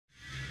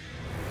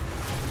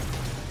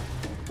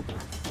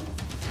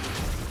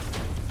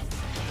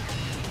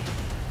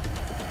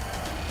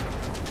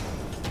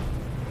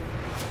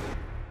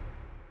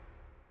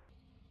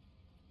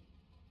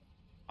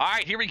All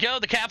right, here we go.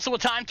 The Capsule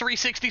of Time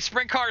 360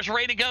 sprint car is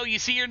ready to go. You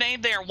see your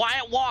name there.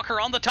 Wyatt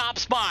Walker on the top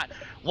spot.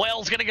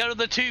 Wells going to go to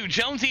the 2.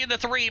 Jonesy in the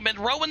 3.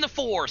 Monroe in the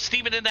 4.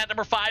 Steven in that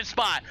number 5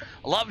 spot.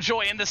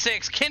 Lovejoy in the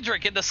 6.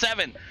 Kendrick in the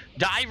 7.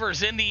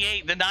 Divers in the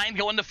 8. The 9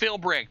 going to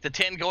Philbrick. The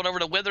 10 going over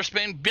to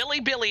Witherspoon.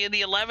 Billy in the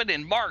 11.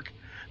 And Mark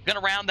going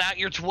to round out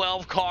your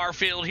 12-car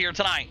field here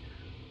tonight.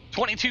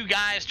 22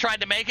 guys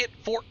tried to make it.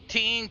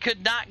 14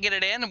 could not get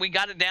it in, and we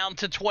got it down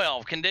to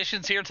 12.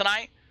 Conditions here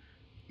tonight.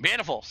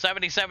 Beautiful,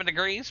 77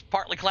 degrees,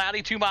 partly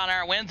cloudy,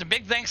 2-mile-an-hour winds. And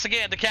big thanks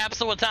again to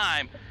Capsule of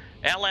Time,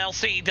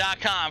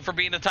 LLC.com for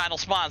being the title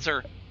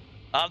sponsor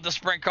of the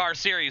Sprint Car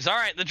Series. All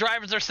right, the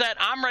drivers are set.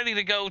 I'm ready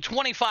to go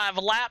 25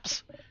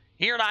 laps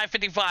here at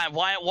I-55.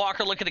 Wyatt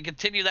Walker looking to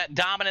continue that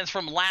dominance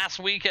from last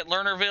week at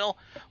Lernerville.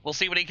 We'll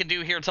see what he can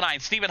do here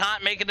tonight. Stephen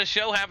Hunt making the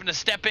show, having to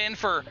step in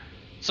for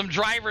some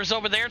drivers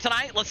over there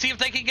tonight. Let's see if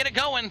they can get it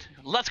going.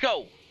 Let's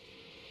go.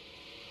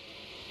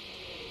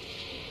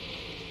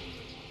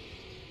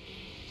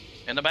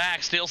 In the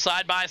back, still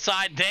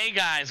side-by-side day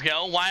guys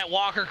go. Wyatt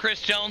Walker,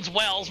 Chris Jones,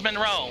 Wells,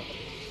 Monroe.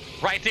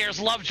 Right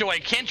there's Lovejoy.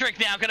 Kendrick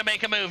now going to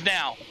make a move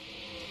now.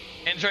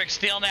 Kendrick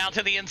still now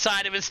to the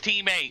inside of his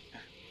teammate.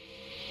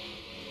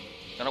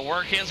 Going to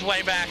work his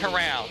way back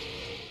around.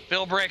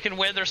 Philbrick and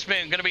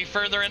Witherspoon going to be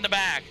further in the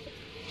back.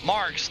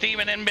 Mark,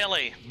 Steven, and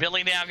Billy.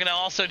 Billy now going to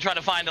also try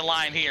to find a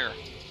line here.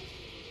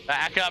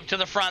 Back up to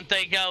the front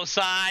they go,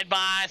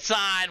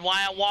 side-by-side.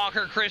 Wyatt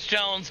Walker, Chris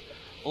Jones,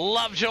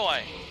 Lovejoy.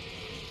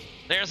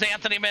 There's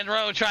Anthony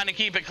Monroe trying to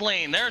keep it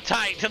clean. They're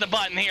tight to the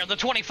button here. The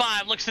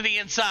 25 looks to the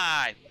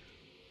inside.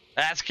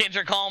 That's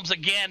Kendrick Holmes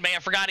again. Man, I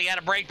forgot he had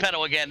a brake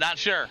pedal again. Not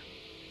sure.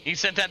 He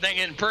sent that thing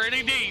in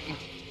pretty deep.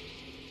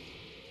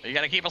 You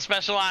got to keep a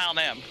special eye on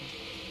them.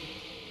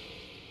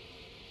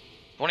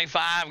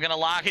 25 going to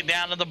lock it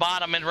down to the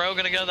bottom. Monroe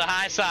going to go to the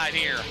high side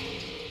here.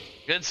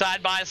 Good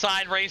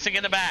side-by-side racing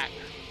in the back.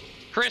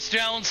 Chris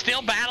Jones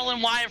still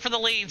battling Wyatt for the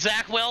lead.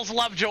 Zach Wells,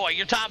 Lovejoy,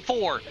 your top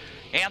 4.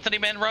 Anthony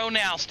Monroe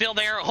now still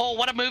there. Oh,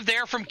 what a move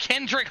there from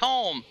Kendrick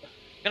Holmes.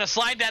 Going to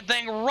slide that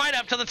thing right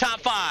up to the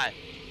top 5.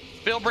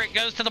 Philbrick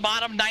goes to the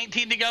bottom,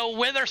 19 to go.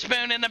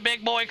 Witherspoon in the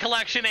big boy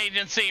collection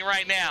agency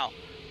right now.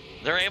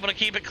 They're able to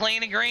keep it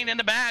clean and green in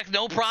the back.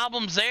 No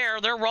problems there.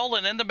 They're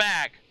rolling in the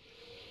back.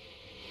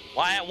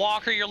 Wyatt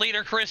Walker, your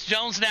leader. Chris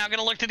Jones now going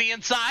to look to the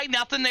inside.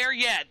 Nothing there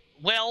yet.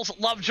 Wells,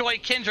 Lovejoy,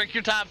 Kendrick,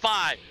 your top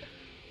 5.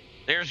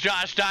 There's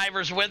Josh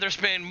Divers,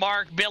 Witherspoon,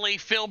 Mark, Billy,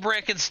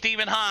 Philbrick, and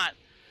Stephen Hunt.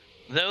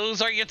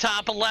 Those are your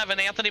top 11.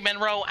 Anthony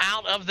Monroe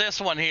out of this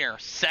one here.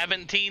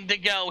 17 to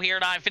go here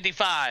at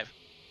I-55.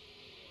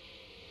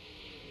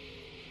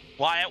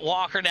 Wyatt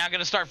Walker now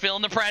going to start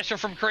feeling the pressure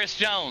from Chris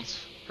Jones.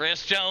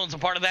 Chris Jones, a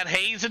part of that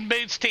Hayes and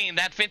Boots team,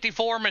 that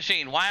 54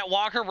 machine. Wyatt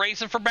Walker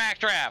racing for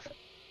backdraft.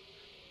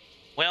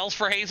 Wells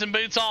for Hayes and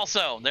Boots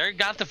also. They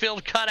got the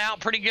field cut out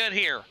pretty good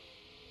here.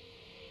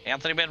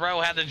 Anthony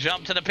Monroe had to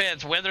jump to the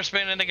pits.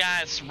 Witherspoon and the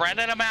guys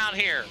spreading them out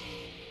here.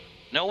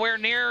 Nowhere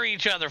near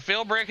each other.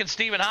 Philbrick and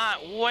Stephen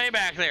Hunt way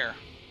back there.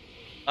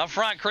 Up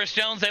front, Chris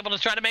Jones able to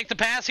try to make the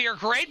pass here.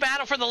 Great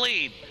battle for the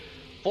lead.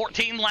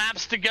 14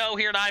 laps to go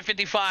here at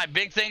I-55.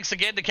 Big thanks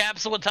again to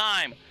Capsule of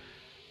Time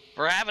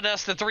for having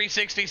us the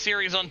 360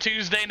 series on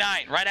Tuesday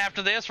night. Right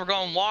after this, we're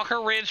going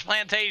Walker Ridge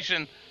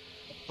Plantation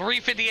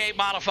 358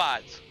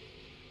 Modifieds.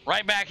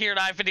 Right back here at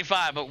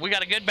I-55, but we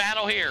got a good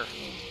battle here.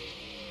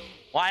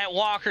 Wyatt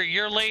Walker,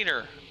 your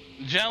leader.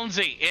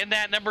 Jonesy in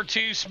that number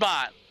 2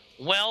 spot.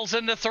 Wells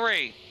in the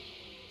 3.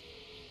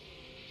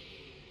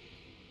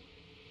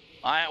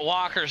 Wyatt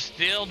Walker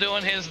still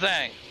doing his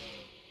thing.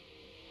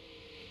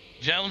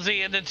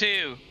 Jonesy in the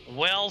 2.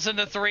 Wells in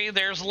the 3.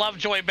 There's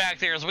Lovejoy back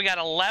there as we got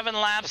 11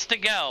 laps to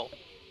go.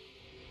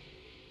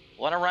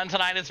 What a run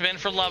tonight it's been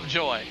for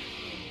Lovejoy.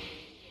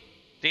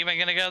 Steven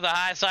going to go to the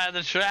high side of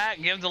the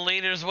track, give the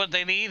leaders what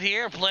they need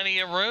here. Plenty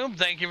of room.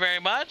 Thank you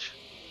very much.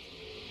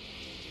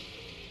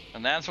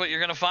 And that's what you're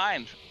going to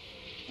find.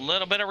 A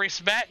little bit of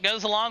respect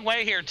goes a long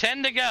way here.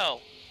 10 to go.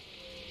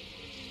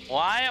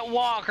 Wyatt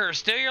Walker,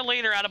 still your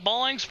leader out of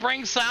Bowling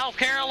Springs, South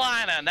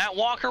Carolina. And that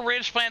Walker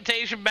Ridge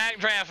Plantation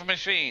backdraft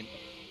machine.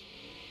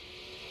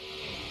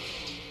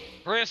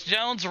 Chris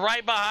Jones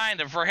right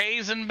behind him for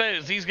Hayes and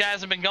Boots. These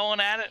guys have been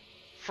going at it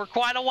for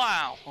quite a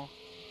while.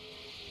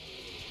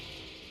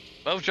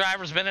 Both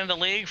drivers been in the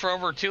league for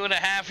over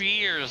 2.5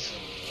 years.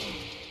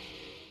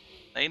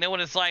 They know what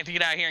it's like to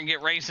get out here and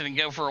get racing and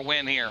go for a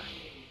win here.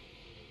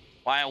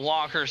 Wyatt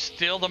Walker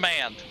still the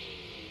man.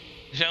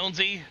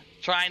 Jonesy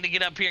trying to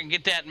get up here and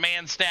get that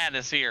man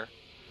status here.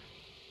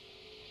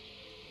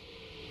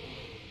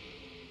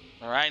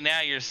 All right,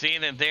 now you're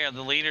seeing it there.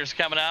 The leader's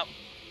coming up.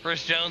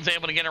 Chris Jones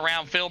able to get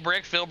around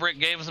Philbrick. Philbrick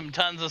gave him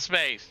tons of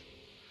space.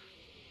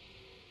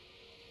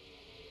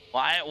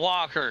 Wyatt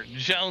Walker,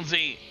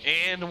 Jonesy,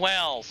 and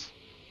Wells.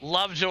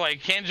 Lovejoy,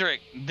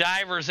 Kendrick,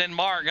 Divers, and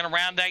Mark going to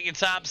round out your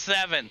top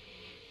 7.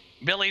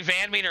 Billy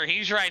Van Meter,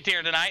 he's right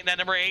there tonight in that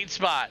number 8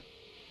 spot.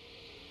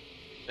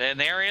 And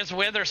there is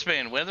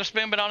Witherspoon.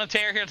 Witherspoon been on a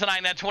tear here tonight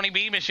in that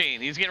 20B machine.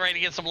 He's getting ready to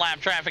get some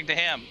lap traffic to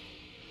him.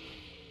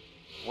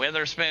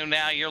 Witherspoon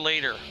now your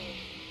leader.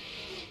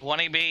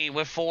 20B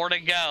with 4 to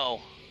go.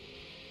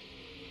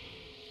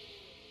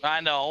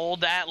 Trying to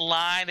hold that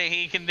line that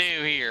he can do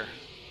here.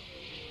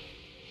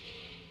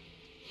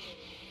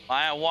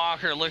 Wyatt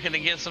Walker looking to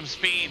get some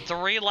speed.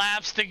 3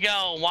 laps to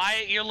go.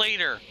 Wyatt, your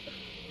leader.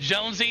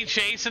 Jonesy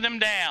chasing him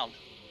down.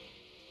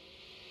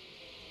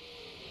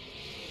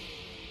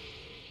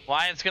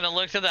 Wyatt's going to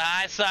look to the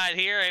high side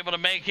here, able to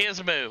make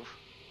his move.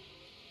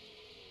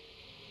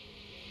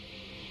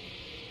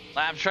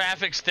 Lap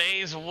traffic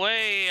stays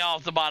way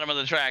off the bottom of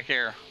the track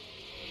here.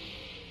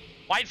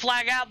 White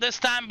flag out this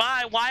time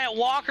by Wyatt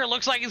Walker.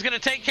 Looks like he's going to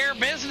take care of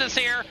business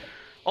here.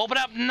 Open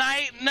up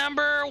night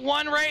number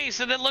 1 race,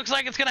 and it looks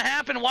like it's going to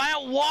happen.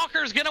 Wyatt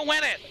Walker's going to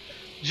win it.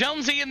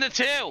 Jonesy in the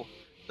 2.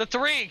 The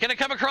 3 going to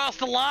come across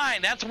the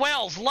line. That's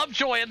Wells.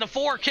 Lovejoy in the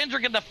 4.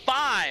 Kendrick in the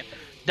 5.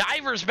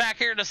 Divers back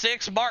here in the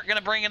 6. Mark going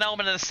to bring it home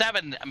in the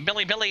 7.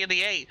 Billy in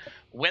the 8.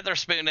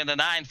 Witherspoon in the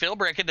 9.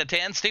 Philbrick in the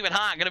 10. Stephen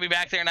Hahn going to be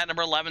back there in that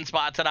number 11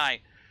 spot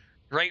tonight.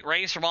 Great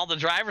race from all the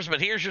drivers, but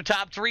here's your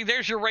top 3.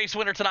 There's your race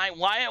winner tonight,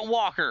 Wyatt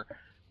Walker.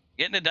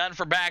 Getting it done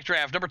for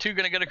Backdraft. Number 2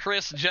 going to go to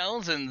Chris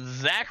Jones, and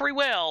Zachary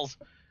Wells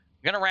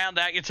going to round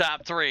out your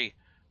top 3.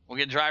 We'll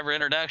get driver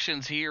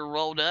introductions here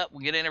rolled up.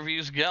 We'll get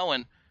interviews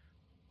going.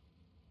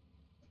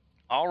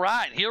 All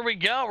right, here we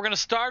go. We're going to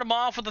start them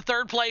off with the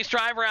 3rd place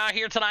driver out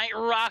here tonight,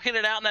 rocking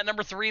it out in that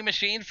number 3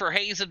 machine for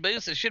Hayes and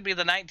Boost. It should be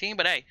the 19,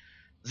 but hey,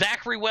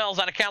 Zachary Wells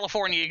out of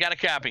California, you got a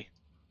copy.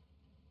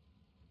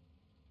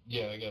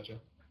 Yeah, I got you.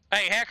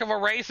 Hey, heck of a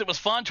race. It was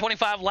fun.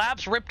 25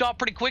 laps. Ripped off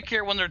pretty quick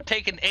here when they're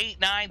taking 8,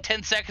 9,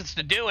 10 seconds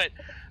to do it.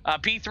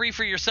 P3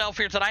 for yourself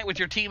here tonight with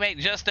your teammate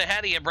just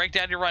ahead of you. Break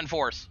down your run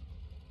for us.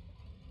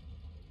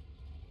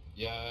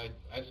 Yeah,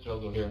 I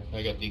struggled here.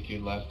 I got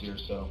DQ'd last year,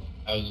 so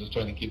I was just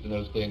trying to keep the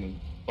nose clean and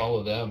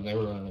follow them. They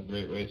were running a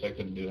great race. I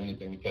couldn't do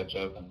anything to catch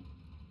up. And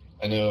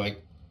I know, I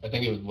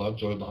think it was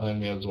Lovejoy behind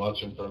me. I was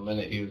watching for a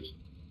minute.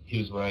 He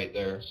was right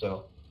there.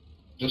 So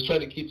just try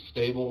to keep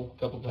stable. A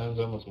couple times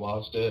I almost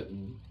lost it,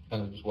 and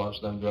kind of just watch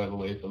them drive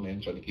away from me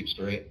and try to keep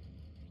straight.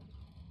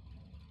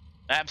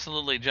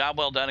 Absolutely. Job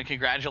well done, and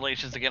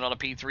congratulations again on a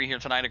P3 here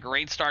tonight. A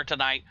great start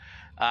tonight,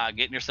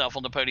 getting yourself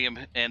on the podium.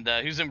 And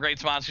who's some great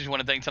sponsors you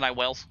want to thank tonight,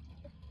 Wells?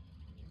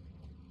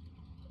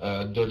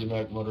 Dirty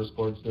Mac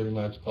Motorsports, Dirty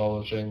Mac's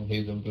Polishing,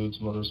 Hayes and Boots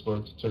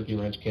Motorsports, Turkey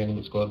Ranch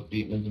Cannabis Club,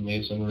 Beatman's and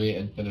Masonry,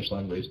 and Finish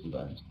Line Race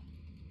Designs.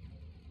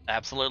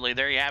 Absolutely.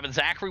 There you have it.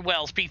 Zachary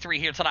Wells, P3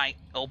 here tonight,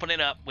 opening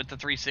up with the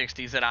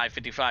 360s at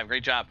I-55.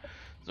 Great job.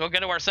 So we'll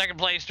go to our 2nd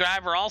place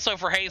driver, also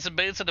for Hayes and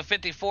Boots at the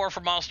 54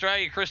 from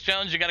Australia. Chris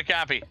Jones, you got a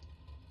copy?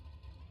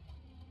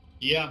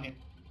 Yeah, man.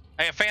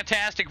 Hey, a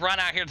fantastic run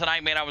out here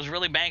tonight, man. I was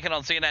really banking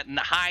on seeing that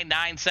high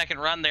 9-second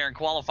run there in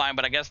qualifying,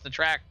 but I guess the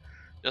track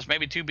just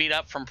maybe too beat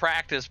up from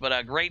practice. But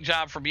a great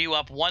job from you,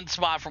 up 1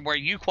 spot from where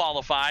you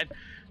qualified.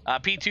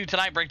 P2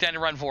 tonight, break down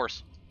your run for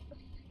us.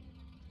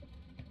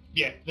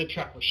 Yeah, the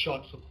track was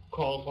shot for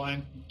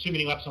qualifying. Too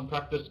many laps on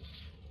practice.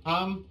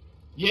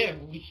 Yeah,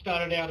 we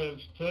started out of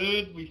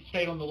 3rd. We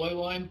stayed on the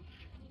low line.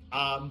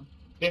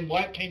 Then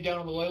Wyatt came down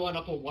on the low line.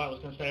 I thought Wyatt was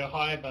going to stay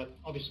high, but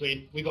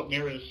obviously we got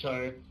mirrors,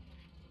 so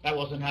that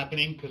wasn't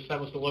happening because that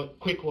was the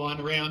quick line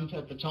around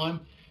at the time.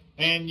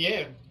 And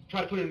yeah,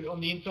 tried to put it on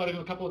the inside of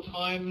him a couple of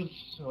times.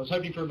 I was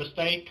hoping for a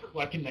mistake,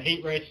 like in the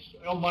heat race.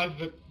 On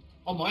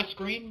my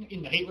screen,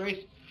 in the heat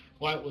race,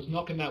 Wyatt was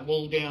knocking that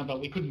wall down, but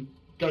we couldn't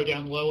go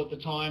down low at the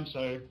time,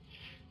 so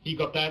he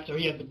got that. So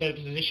he had the better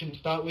position to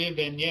start with,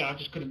 and yeah, I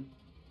just couldn't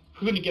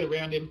get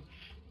around him.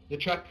 The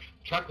track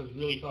was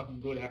really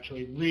fucking good,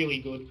 actually, really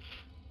good.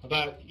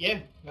 But yeah,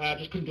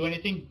 just couldn't do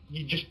anything.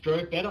 You just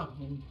drove better,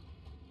 and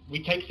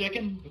we take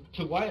 2nd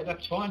to Wyatt.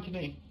 That's fine to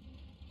me.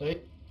 So,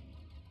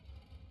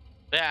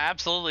 yeah,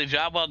 absolutely.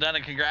 Job well done,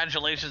 and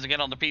congratulations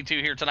again on the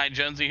P2 here tonight,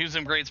 Jonesy. Who's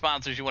some great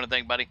sponsors you want to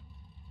thank, buddy?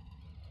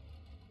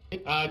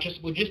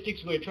 Just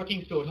logistics, we're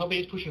trucking, stored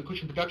hobbies, pushing a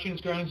cushion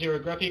productions, Ground Zero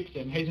Graphics,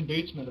 and Hayes and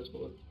Boots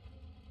Motorsport.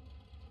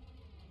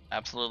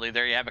 Absolutely.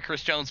 There you have it.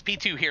 Chris Jones,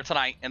 P2 here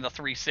tonight in the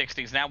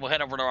 360s. Now we'll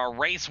head over to our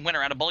race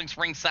winner out of Bowling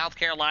Springs, South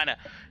Carolina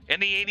in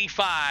the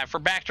 85 for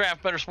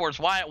Backdraft Motorsports.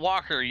 Wyatt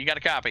Walker, you got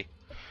a copy?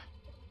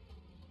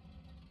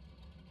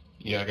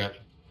 Yeah, I got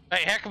you.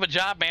 Hey, heck of a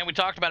job, man. We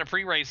talked about a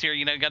pre-race here.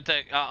 You know, got the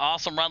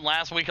awesome run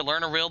last week at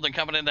Lernerville, then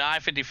coming into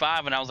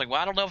I-55, and I was like,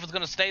 well, I don't know if it's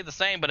going to stay the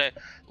same, but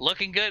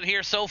looking good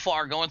here so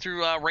far, going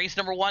through race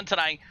number 1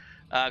 tonight.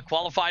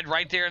 Qualified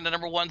right there in the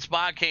number 1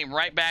 spot, came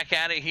right back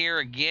at it here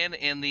again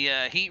in the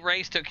heat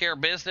race, took care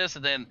of business,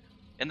 and then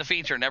in the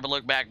feature, never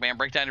look back, man.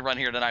 Break down your run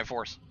here tonight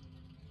for us.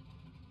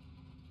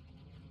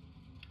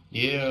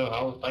 Yeah,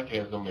 I was thinking it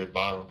was going to be a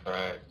bottom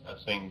track. I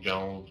seen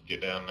Jones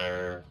get down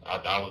there.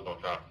 I was going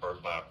to try the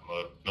first lap him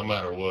up, no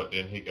matter what.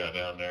 Then he got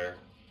down there.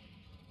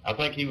 I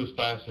think he was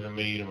faster than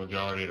me the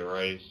majority of the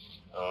race.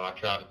 I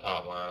tried the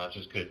top line. I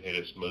just couldn't hit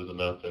it smooth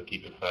enough to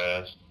keep it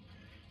fast.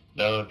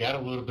 No, got a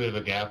little bit of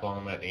a gap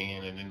on him at the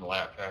end, and then the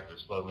lap tracker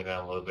slowed me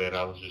down a little bit.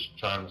 I was just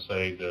trying to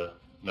save the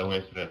no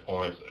incident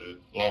points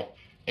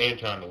and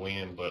trying to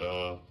win.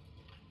 But,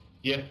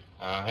 yeah,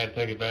 I had to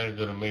take advantage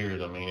of the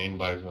mirrors. I mean,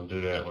 anybody's going to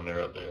do that when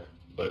they're up there.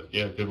 But,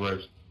 yeah, good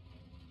race.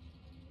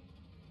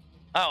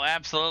 Oh,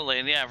 absolutely.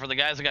 And yeah, for the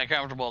guys that got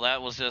comfortable,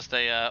 that was just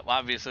a,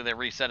 obviously they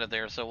reset it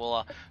there. So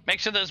we'll make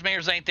sure those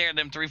mirrors ain't there in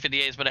them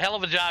 358s. But a hell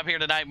of a job here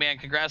tonight, man.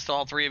 Congrats to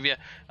all three of you.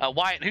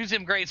 Wyatt, who's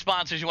them great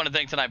sponsors you want to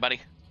thank tonight,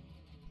 buddy?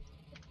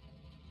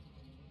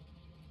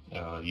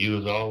 You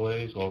as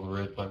always, Walker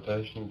Red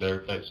Plantation,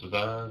 Derek Takes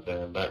Designs,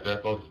 and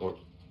Backdraft Motorsports.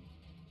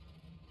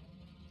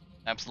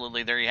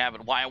 Absolutely. There you have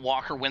it. Wyatt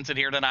Walker wins it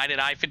here tonight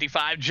at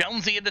I-55.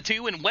 Jonesy in the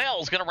 2, and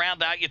Wells going to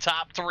round out your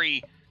top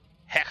 3.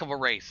 Heck of a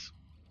race.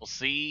 We'll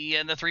see you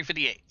in the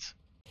 358s.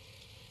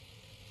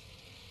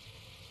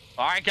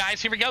 All right,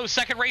 guys, here we go.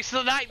 Second race of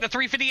the night, the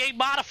 358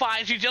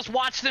 modifies. You just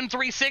watched them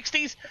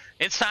 360s.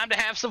 It's time to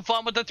have some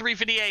fun with the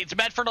 358s.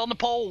 Medford on the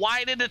pole,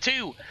 Wyatt into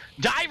 2,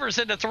 Divers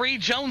into 3,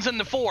 Jones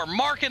into 4,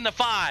 Mark into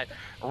 5,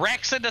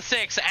 Rex into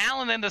 6,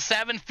 Allen into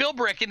 7,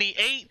 Philbrick in the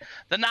 8,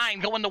 the 9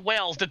 going to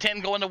Wells, the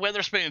 10 going to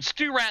Witherspoon,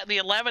 Stu Rat in the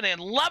 11,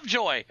 and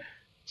Lovejoy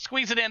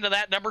squeeze it into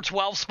that number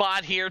 12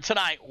 spot here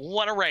tonight.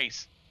 What a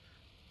race.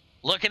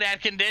 Looking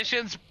at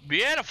conditions,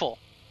 beautiful.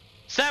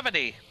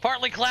 70,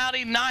 partly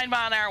cloudy,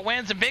 9-mile-an-hour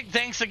winds, and big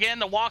thanks again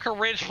to Walker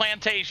Ridge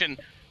Plantation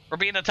for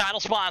being the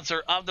title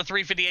sponsor of the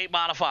 358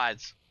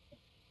 Modifieds.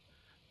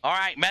 All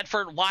right,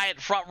 Medford,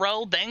 Wyatt, front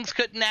row. Things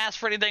couldn't ask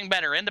for anything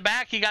better. In the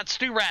back, you got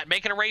Stu Rat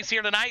making a race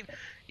here tonight.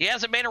 He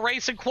hasn't made a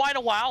race in quite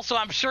a while, so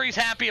I'm sure he's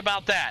happy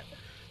about that.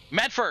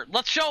 Medford,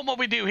 let's show him what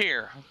we do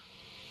here.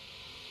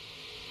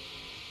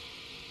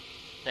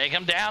 Take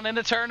him down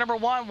into turn number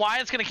 1.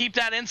 Wyatt's going to keep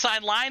that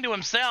inside line to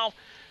himself.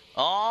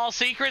 Oh,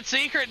 secret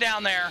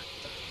down there.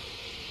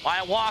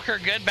 Wyatt Walker,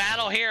 good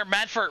battle here.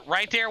 Medford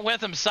right there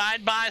with him,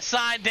 side by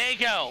side. They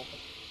go.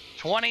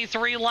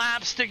 23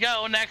 laps to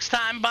go next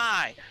time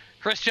by.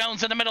 Chris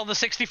Jones in the middle of the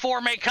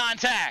 64 make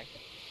contact.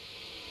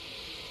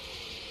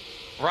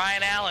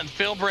 Ryan Allen,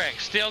 Philbrick,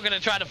 still going to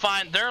try to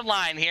find their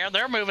line here.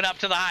 They're moving up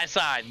to the high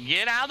side.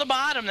 Get out of the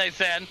bottom, they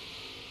said.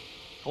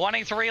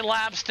 23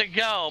 laps to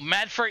go.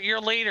 Medford,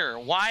 your leader.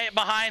 Wyatt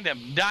behind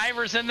him.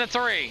 Divers in the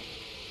 3.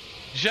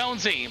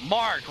 Jonesy,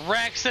 Mark,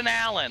 Rex, and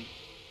Allen.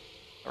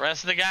 The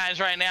rest of the guys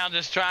right now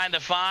just trying to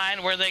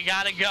find where they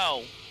got to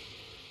go.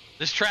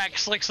 This track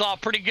slicks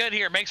off pretty good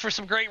here. Makes for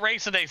some great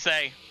racing, they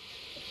say.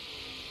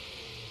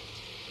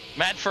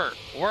 Medford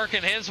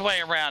working his way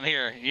around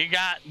here. You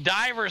got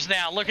Divers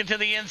now looking to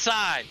the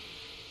inside.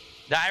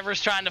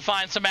 Divers trying to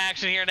find some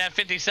action here in that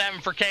 57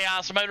 for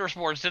Chaos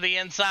Motorsports to the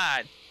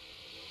inside.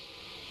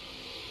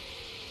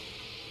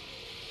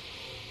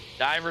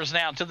 Divers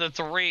now to the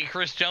 3.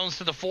 Chris Jones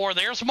to the 4.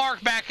 There's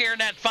Mark back here in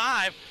that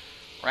 5.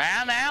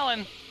 Ryan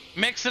Allen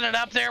mixing it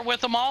up there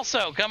with them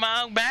also. Come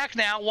on back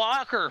now.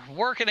 Walker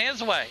working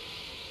his way.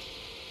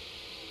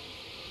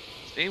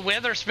 See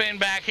Witherspoon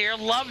back here.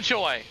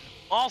 Lovejoy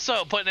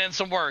also putting in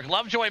some work.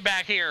 Lovejoy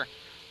back here.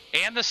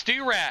 And the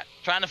Stu Rat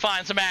trying to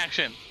find some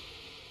action.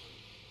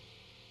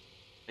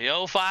 The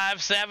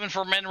 057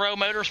 for Monroe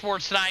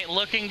Motorsports tonight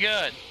looking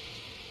good.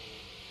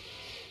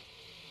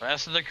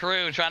 Rest of the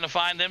crew trying to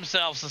find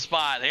themselves a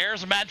spot.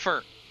 Here's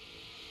Medford.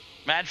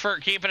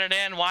 Medford keeping it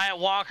in. Wyatt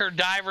Walker,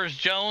 Divers,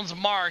 Jones,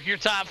 Mark, your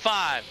top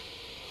 5.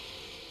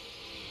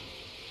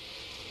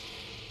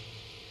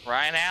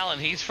 Ryan Allen,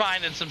 he's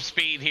finding some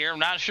speed here. I'm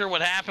not sure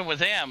what happened with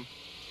him.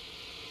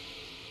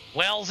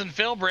 Wells and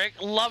Philbrick,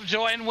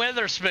 Lovejoy and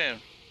Witherspoon.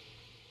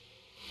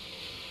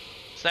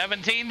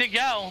 17 to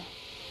go.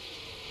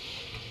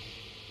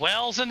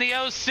 Wells in the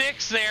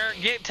 06 there,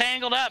 get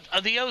tangled up.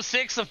 The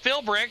 06 of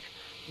Philbrick.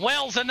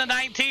 Wells in the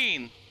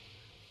 19.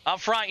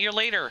 Up front, your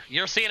leader.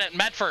 You're seeing it,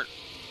 Medford.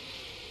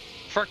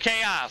 For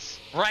Chaos.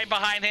 Right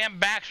behind him,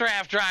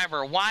 backdraft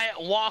driver,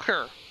 Wyatt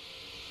Walker.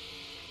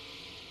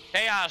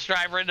 Chaos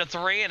driver into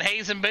 3, and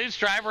Hazen Boots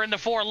driver into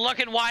 4.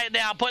 Look at Wyatt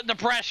now, putting the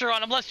pressure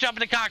on him. Let's jump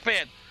in the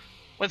cockpit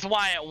with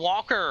Wyatt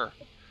Walker.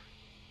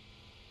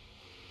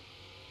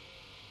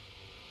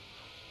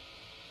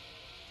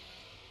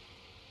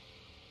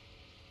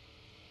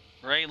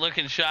 Great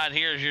looking shot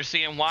here as you're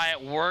seeing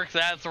Wyatt work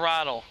that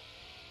throttle.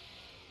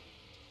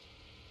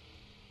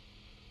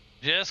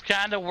 Just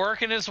kind of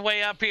working his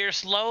way up here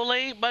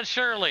slowly but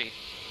surely.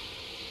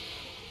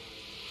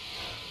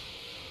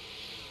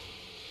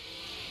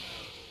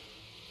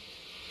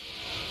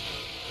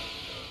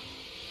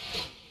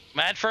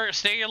 Medford,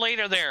 stay your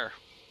leader there.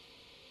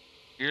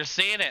 You're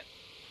seeing it.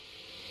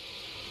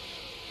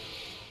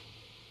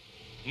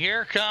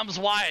 Here comes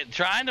Wyatt,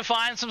 trying to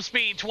find some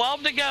speed.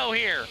 12 to go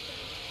here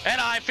at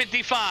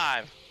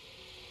I-55.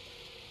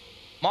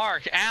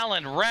 Mark,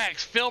 Allen,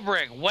 Rex,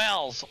 Philbrick,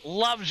 Wells,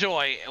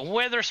 Lovejoy,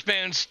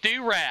 Witherspoon,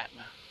 Stu Rat.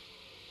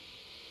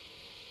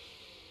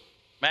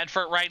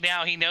 Medford right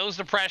now, he knows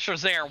the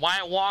pressure's there.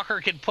 Wyatt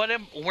Walker can put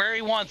him where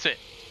he wants it.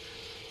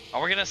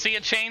 Are we going to see a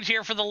change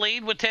here for the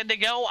lead with 10 to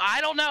go?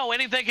 I don't know.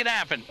 Anything can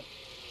happen.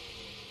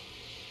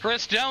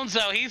 Chris Jones,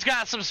 though, he's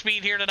got some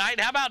speed here tonight.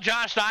 How about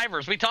Josh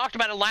Divers? We talked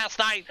about it last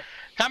night,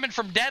 coming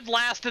from dead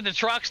last in the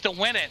trucks to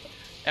win it.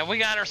 And we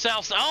got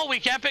ourselves, oh, we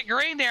kept it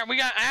green there. We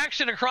got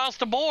action across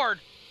the board.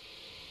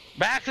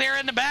 Back there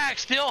in the back,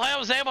 still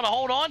was able to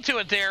hold on to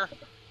it there.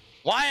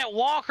 Wyatt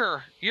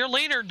Walker, your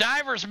leader,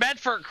 Divers,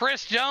 Medford,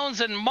 Chris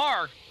Jones, and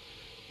Mark.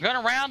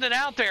 Gonna round it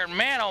out there.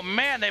 Man, oh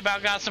man, they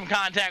about got some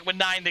contact with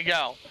 9 to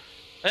go.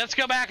 Let's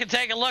go back and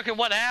take a look at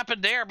what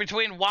happened there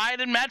between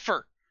Wyatt and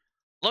Medford.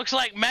 Looks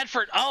like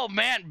Medford, oh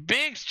man,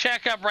 big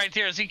checkup right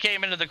there as he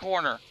came into the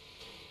corner.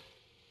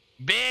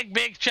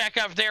 Big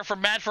checkup there for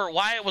Medford.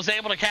 Wyatt was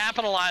able to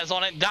capitalize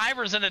on it.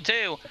 Divers into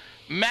 2.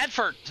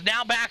 Medford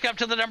now back up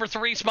to the number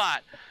 3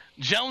 spot.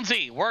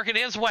 Jonesy working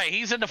his way.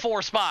 He's in the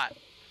 4 spot.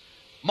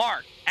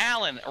 Mark,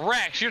 Allen,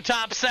 Rex, your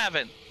top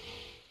 7.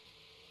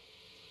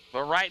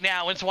 But right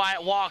now, it's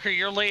Wyatt Walker,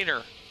 your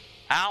leader,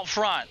 out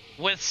front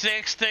with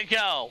 6 to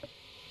go.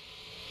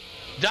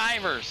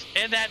 Divers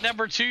in that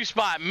number 2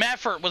 spot.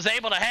 Medford was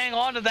able to hang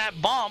on to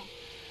that bump,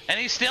 and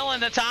he's still in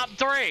the top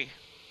 3.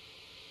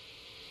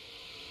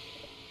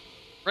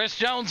 Chris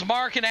Jones,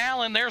 Mark, and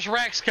Allen. There's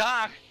Rex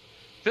Cock.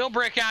 Phil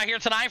Brick out here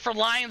tonight for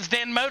Lions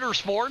Den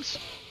Motorsports.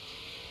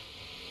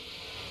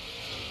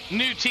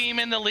 New team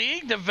in the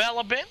league,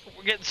 development.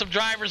 We're getting some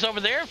drivers over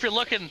there. If you're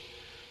looking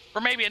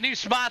for maybe a new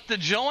spot to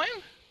join,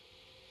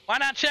 why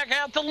not check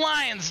out the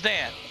Lions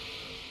Den?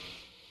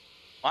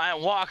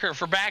 Wyatt Walker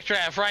for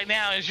Backdraft right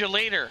now is your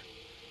leader.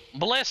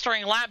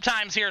 Blistering lap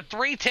times here,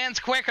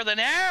 3/10 quicker than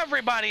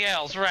everybody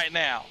else right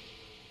now.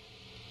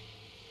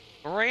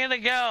 Ready to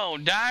go.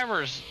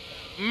 Divers,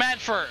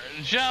 Medford,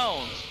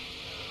 Jones.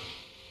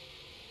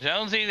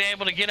 Jonesy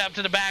able to get up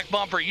to the back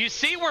bumper. You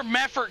see where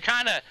Medford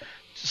kind of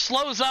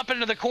slows up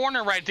into the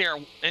corner right there.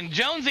 And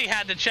Jonesy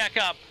had to check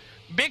up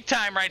big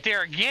time right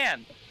there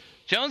again.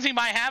 Jonesy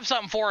might have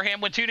something for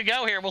him with 2 to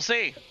go here. We'll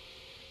see.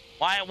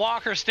 Wyatt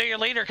Walker, still your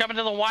leader, coming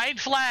to the white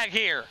flag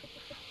here.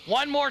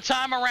 One more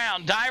time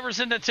around. Divers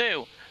into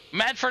 2.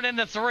 Medford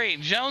into 3.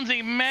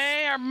 Jonesy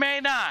may or may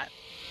not.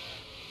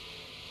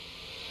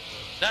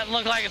 Doesn't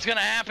look like it's going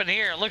to happen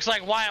here. It looks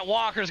like Wyatt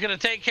Walker's going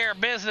to take care of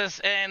business,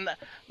 and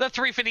the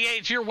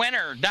 358's your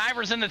winner.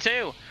 Divers into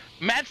 2.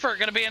 Medford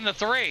going to be in the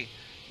 3.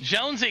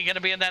 Jonesy going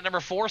to be in that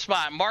number 4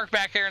 spot. Mark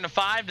back here in the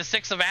 5 to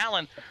 6 of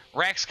Allen.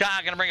 Rex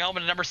Cobb going to bring home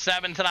in the number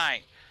 7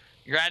 tonight.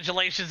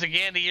 Congratulations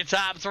again to your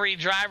top 3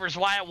 drivers.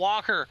 Wyatt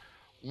Walker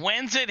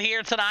wins it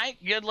here tonight.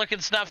 Good looking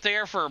stuff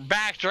there for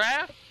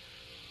Backdraft.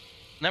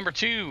 Number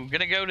 2 going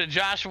to go to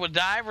Joshua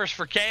Divers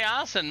for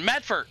Chaos, and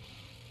Medford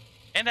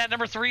in that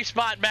number 3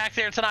 spot back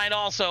there tonight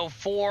also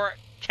for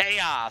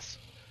Chaos.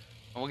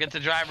 And we'll get the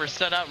drivers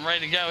set up and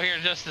ready to go here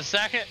in just a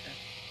second.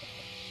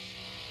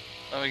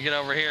 Let me get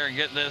over here and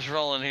get this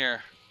rolling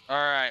here. All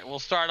right, we'll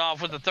start off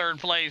with the 3rd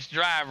place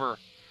driver.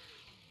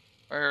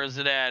 Where is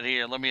it at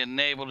here? Let me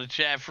enable the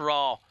chat for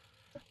all.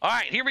 All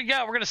right, here we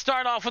go. We're going to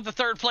start off with the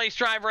 3rd place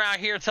driver out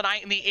here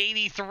tonight in the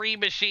 83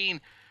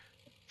 machine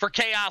for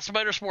Chaos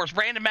Motorsports.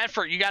 Brandon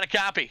Medford, you got a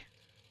copy.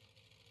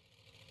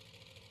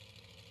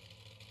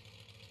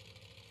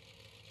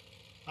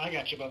 I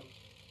got you, bud.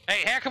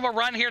 Hey, heck of a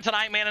run here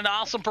tonight, man. An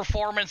awesome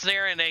performance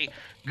there and a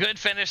good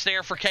finish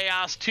there for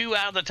Chaos. 2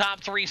 out of the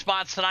top 3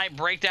 spots tonight.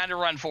 Break down your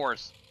run for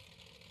us.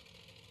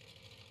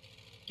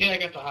 Yeah, I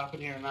got to hop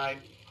in here tonight.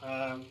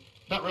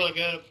 Felt really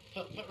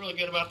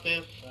good about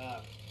this.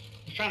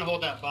 Just trying to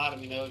hold that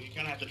bottom, you know. You're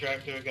going to have to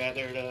drag through a guy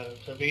there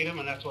to beat him,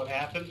 and that's what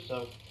happened.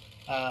 So,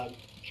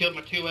 killed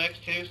my 2X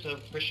too, so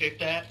appreciate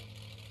that.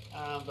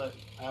 But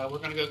we're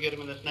going to go get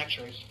him in this next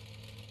race.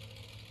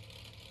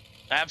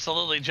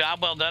 Absolutely.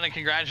 Job well done, and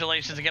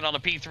congratulations again on the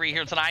P3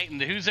 here tonight. And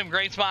who's some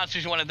great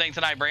sponsors you want to thank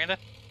tonight, Brandon?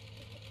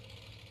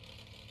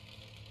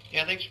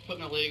 Yeah, thanks for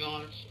putting the league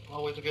on. It's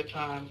always a good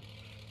time.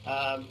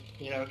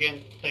 You know,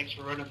 again, thanks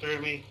for running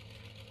through me.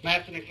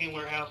 Madison and King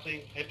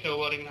Warehousing, Edco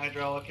Welding and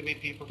Hydraulic,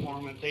 MEP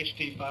Performance,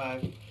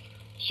 HT5,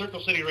 Circle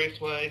City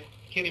Raceway,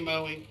 Kenny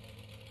Mowing,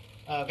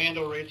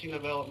 Vandal Racing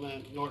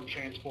Development, Norton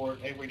Transport,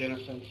 Avery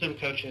Dennison, Sim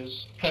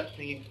Coaches,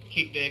 Cutscene,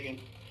 Keep Digging,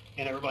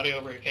 and everybody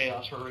over at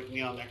Chaos for rooting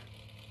me on there.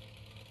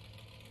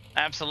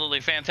 Absolutely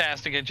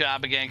fantastic. Good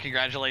job again.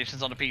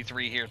 Congratulations on the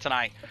P3 here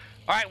tonight.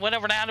 All right, went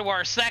over now to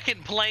our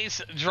 2nd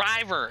place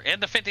driver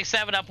in the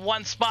 57 up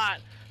 1 spot.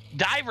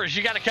 Divers,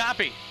 you got a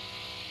copy.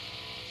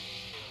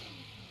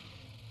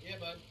 Yeah,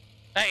 bud.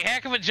 Hey,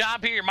 heck of a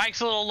job here. Your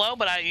mic's a little low,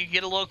 but you can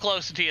get a little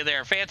closer to you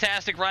there.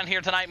 Fantastic run here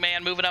tonight,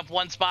 man. Moving up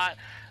 1 spot.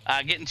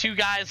 Getting 2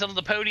 guys on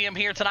the podium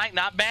here tonight.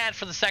 Not bad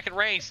for the 2nd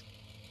race.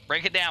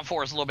 Break it down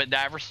for us a little bit,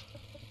 Divers.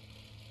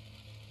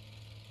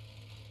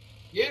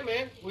 Yeah,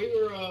 man, we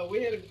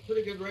had a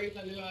pretty good race.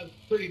 I knew I was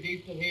pretty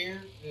decent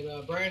here,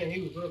 and Brandon, he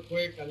was real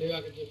quick. I knew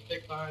I could just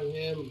stick behind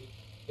him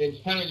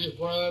and kind of just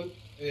run,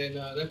 and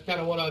that's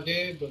kind of what I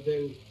did. But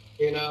then,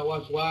 you know, I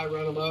watched Wyatt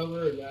run him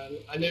over, and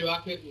I knew I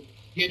couldn't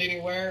get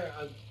anywhere.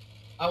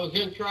 I was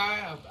going to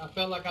try. I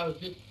felt like I was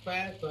just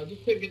fast, but I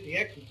just couldn't get the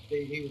exit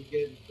speed he was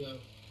getting. So,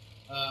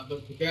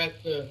 but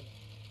congrats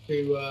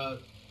to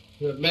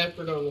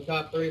Medford on the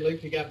top 3. At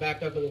least he got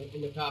back up in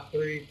the top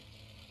 3.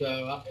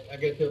 So I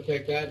guess he'll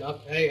take that. And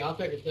I'll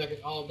take a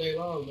 2nd all day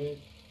long, man.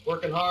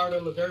 Working hard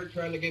on the dirt,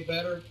 trying to get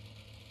better.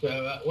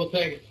 So we'll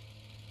take it.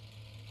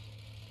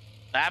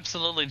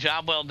 Absolutely.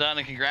 Job well done,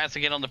 and congrats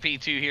again on the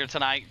P2 here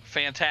tonight.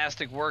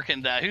 Fantastic work.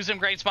 And who's some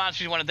great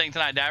sponsors you want to thank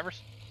tonight, Divers?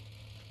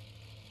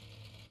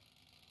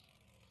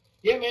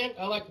 Yeah, man.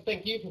 I'd like to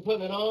thank you for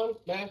putting it on,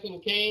 Madison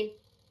and Kane.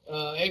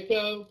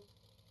 Echo,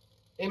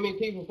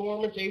 MET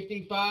Performance,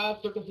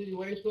 HD5, Circle City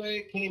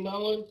Raceway, Kenny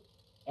Mullen,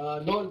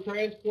 Norton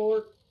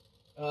Transport,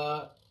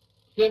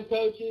 Sim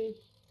Coaches,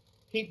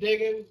 Keep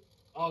Digging,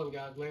 all them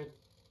guys, man.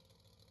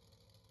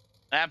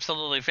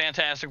 Absolutely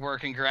fantastic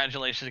work.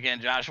 Congratulations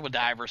again, Joshua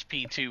Divers,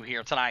 P2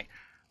 here tonight.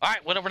 All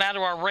right, went over now to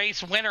our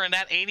race winner in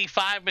that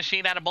 85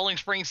 machine out of Bowling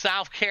Springs,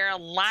 South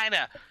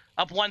Carolina.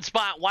 Up one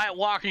spot, Wyatt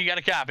Walker, you got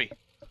a copy?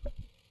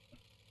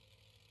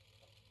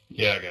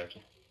 Yeah, I got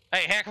you.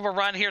 Hey, heck of a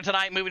run here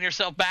tonight, moving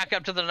yourself back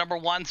up to the number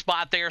 1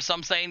 spot there.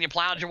 Some saying you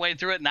plowed your way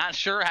through it. Not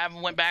sure,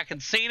 haven't went back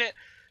and seen it.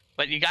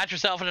 But you got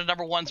yourself in the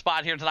number 1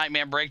 spot here tonight,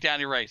 man. Break down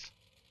your race.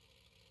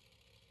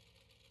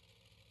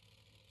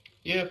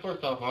 Yeah,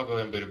 first off, I'll go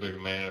ahead and be the bigger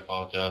man and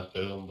apologize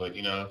to him. But,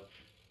 you know,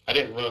 I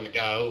didn't run the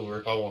guy over.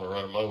 If I want to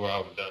run him over, I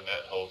would have done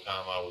that the whole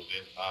time I was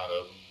inside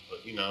of him.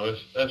 But, you know,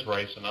 that's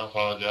racing. I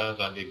apologize.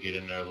 I did get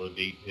in there a little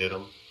deep, hit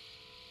him.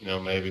 You know,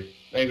 maybe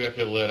I could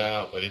have let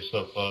out, but it's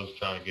so close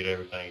trying to get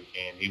everything he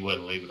can. He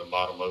wasn't leaving the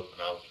bottom open.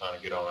 I was trying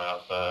to get on the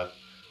outside.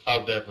 I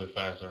was definitely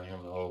faster than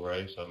him the whole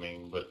race. I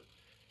mean, but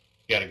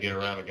you got to get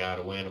around a guy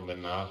to win him.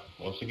 And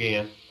once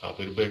again, I'll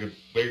be the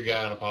bigger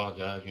guy and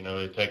apologize. You know,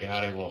 they take it how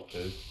they want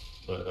to.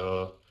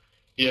 But,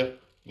 yeah,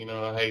 you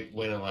know, I hate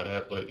winning like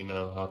that, but, you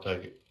know, I'll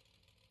take it.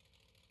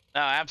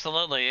 No,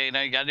 absolutely. You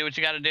know, you got to do what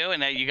you got to do,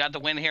 and you got the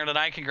win here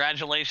tonight.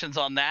 Congratulations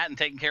on that and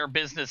taking care of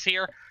business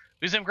here.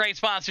 Who's some great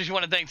sponsors you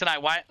want to thank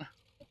tonight, Wyatt?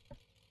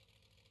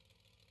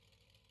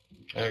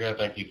 I got to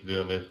thank you for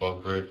doing this.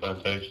 Walker Ridge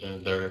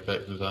Plantation, Dirty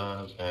Effects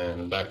Designs,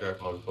 and Backdraft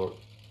Motorsport.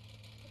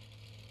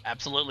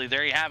 Absolutely.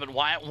 There you have it.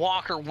 Wyatt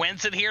Walker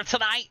wins it here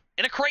tonight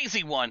in a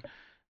crazy one.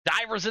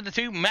 Divers in the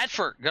 2.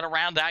 Medford going to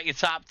round out your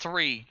top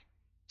 3.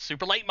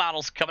 Super late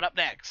models coming up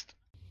next.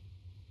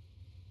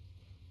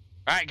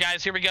 All right,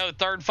 guys, here we go.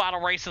 Third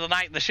final race of the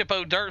night. The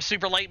Shippo Dirt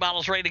Super late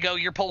models ready to go.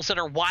 Your pole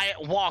sitter,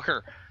 Wyatt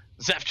Walker.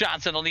 Zeph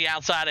Johnson on the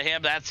outside of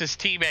him. That's his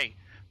teammate.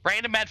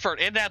 Brandon Medford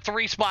in that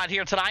 3 spot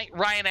here tonight.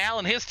 Ryan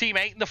Allen, his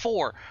teammate, in the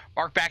 4.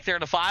 Mark back there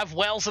in the 5.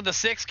 Wells in the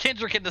 6.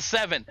 Kendrick in the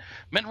 7.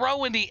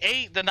 Monroe in the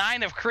 8. The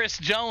 9 of Chris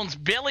Jones.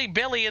 Billy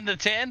in the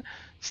 10.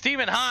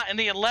 Stephen Hott in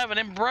the 11.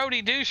 And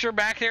Brody Duscher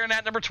back there in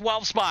that number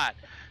 12 spot.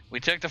 We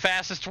took the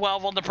fastest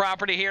 12 on the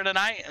property here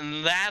tonight,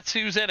 and that's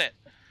who's in it.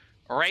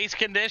 Race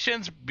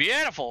conditions,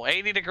 beautiful.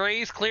 80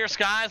 degrees, clear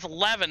skies,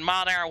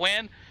 11-mile-an-hour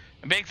wind.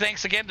 And big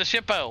thanks again to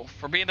Shippo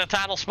for being the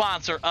title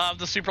sponsor of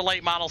the Super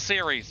Late Model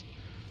Series.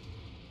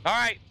 All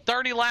right,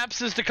 30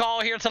 laps is the call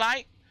here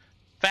tonight.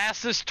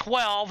 Fastest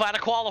 12 out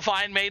of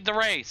qualifying made the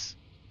race.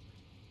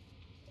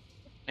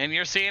 And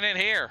you're seeing it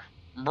here.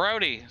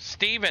 Brody,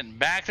 Steven,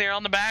 back there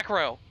on the back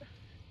row.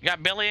 You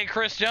got Billy and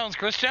Chris Jones.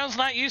 Chris Jones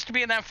not used to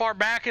being that far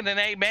back in an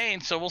A main,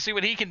 so we'll see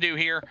what he can do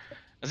here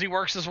as he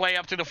works his way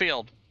up to the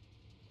field.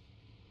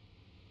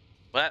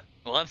 But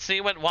let's see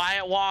what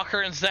Wyatt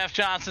Walker and Zeph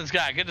Johnson's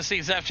got. Good to see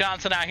Zeph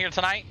Johnson out here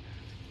tonight.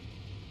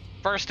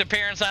 First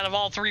appearance out of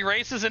all 3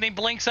 races, and he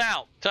blinks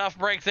out. Tough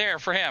break there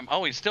for him.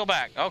 Oh, he's still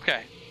back.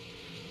 Okay.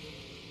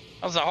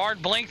 That was a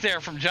hard blink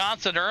there from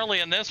Johnson early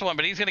in this one,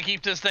 but he's going to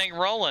keep this thing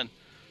rolling.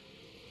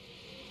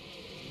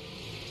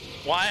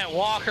 Wyatt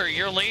Walker,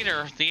 your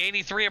leader. The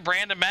 83 of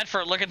Brandon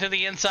Medford looking to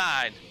the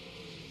inside.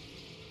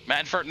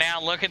 Medford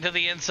now looking to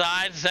the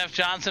inside. Zeph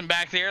Johnson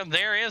back there.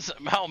 There is,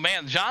 oh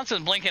man,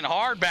 Johnson blinking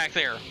hard back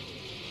there.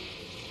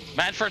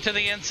 Medford to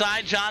the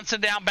inside.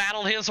 Johnson down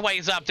battled his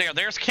ways up there.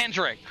 There's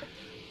Kendrick.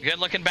 Good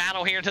looking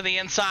battle here to the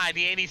inside.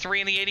 The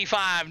 83 and the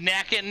 85.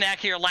 Neck and neck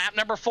here. Lap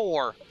number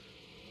 4.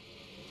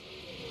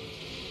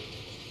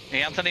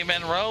 Anthony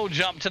Monroe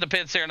jumped to the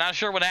pits there. Not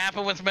sure what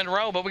happened with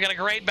Monroe, but we got a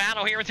great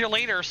battle here with your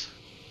leaders.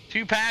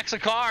 2 packs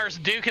of cars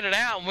duking it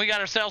out, and we got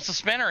ourselves a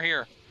spinner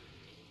here.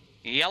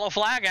 Yellow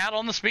flag out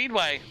on the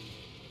speedway.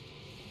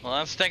 Well,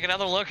 let's take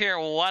another look here.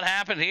 What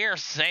happened here?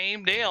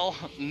 Same deal,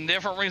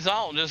 different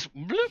result. Just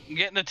bloop,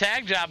 getting a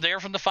tag job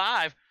there from the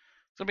 5. It's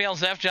going to be on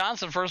Zeph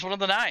Johnson, first one of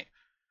the night.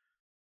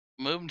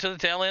 Moving to the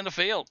tail end of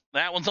the field.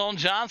 That one's on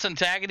Johnson,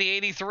 tagging the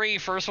 83,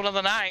 first one of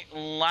the night.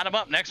 Line them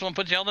up. Next one,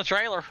 put you on the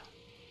trailer.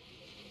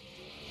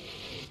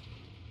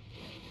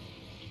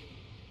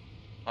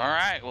 All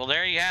right, well,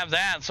 there you have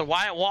that. So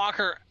Wyatt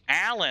Walker,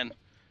 Allen,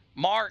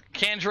 Mark,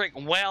 Kendrick,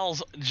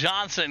 Wells,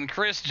 Johnson,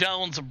 Chris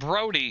Jones,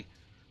 Brody,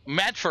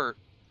 Medford,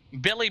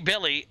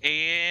 Billy,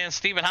 and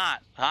Stephen Hott.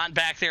 Hott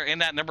back there in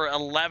that number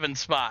 11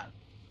 spot.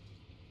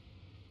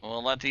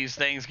 We'll let these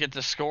things get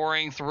the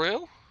scoring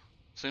through.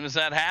 As soon as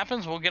that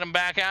happens, we'll get them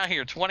back out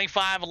here.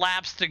 25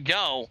 laps to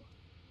go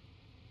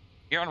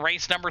here on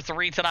race number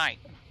 3 tonight.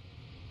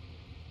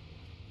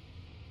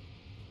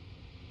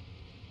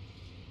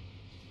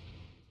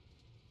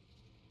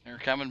 They're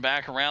coming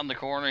back around the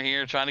corner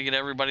here, trying to get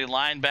everybody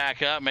lined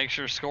back up, make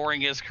sure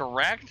scoring is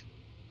correct.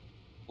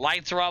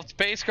 Lights are off the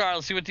pace car.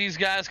 Let's see what these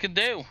guys can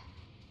do.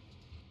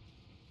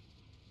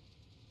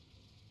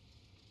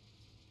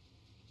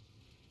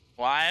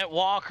 Wyatt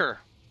Walker.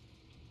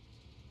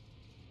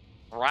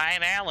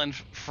 Ryan Allen,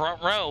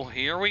 front row.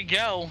 Here we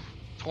go.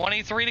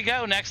 23 to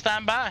go, next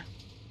time by.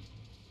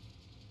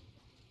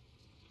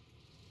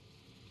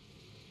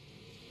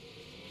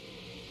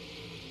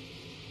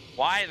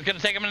 Wyatt's going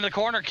to take him into the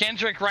corner.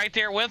 Kendrick right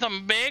there with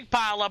him. Big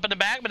pile up in the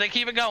back, but they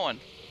keep it going.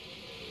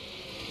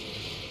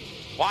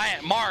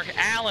 Wyatt, Mark,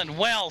 Allen,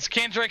 Wells,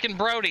 Kendrick, and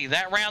Brody.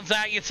 That rounds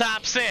out your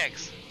top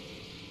 6.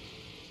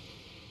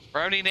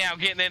 Brody now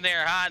getting in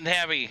there hot and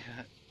heavy.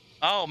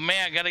 Oh,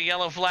 man, got a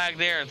yellow flag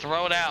there.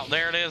 Throw it out.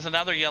 There it is,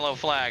 another yellow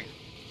flag.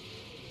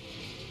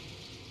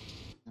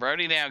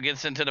 Brody now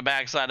gets into the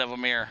backside of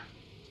him here.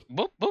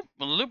 Boop, boop,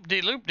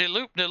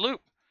 loop-de-loop-de-loop-de-loop.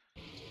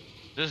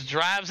 Just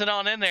drives it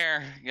on in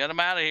there. Get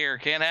him out of here.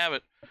 Can't have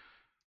it.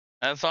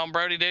 That's on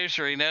Brody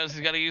Dusher. He knows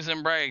he's got to use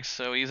them brakes,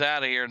 so he's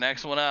out of here.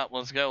 Next one up.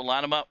 Let's go.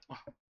 Line him up.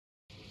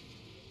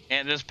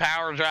 And just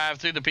power drive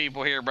through the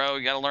people here, bro.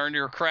 You got to learn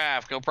your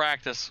craft. Go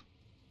practice.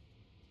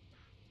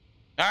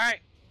 All right.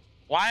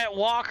 Wyatt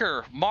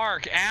Walker,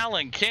 Mark,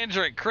 Allen,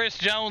 Kendrick, Chris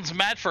Jones,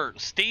 Medford,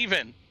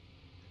 Steven,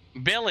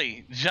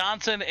 Billy,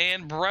 Johnson,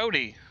 and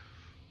Brody.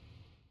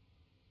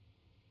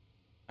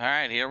 All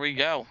right, here we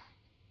go.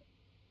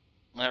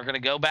 They're going to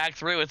go back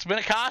through. It's been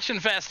a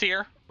caution fest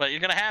here, but you're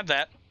going to have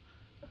that.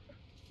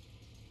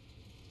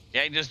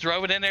 Yeah, he just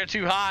drove it in there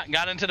too hot,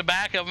 got into the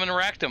back of him and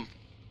wrecked him.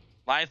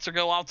 Lights will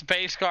go off the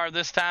pace car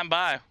this time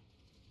by.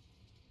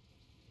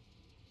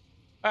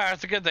 All right,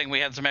 it's a good thing we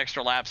had some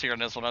extra laps here in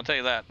this one, I'll tell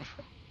you that.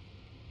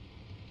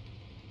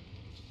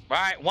 All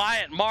right,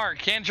 Wyatt, Mark,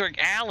 Kendrick,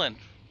 Allen.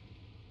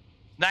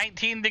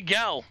 19 to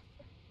go.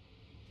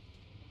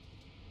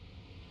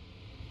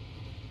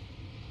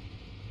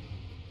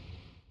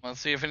 Let's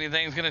see if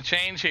anything's going to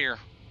change here.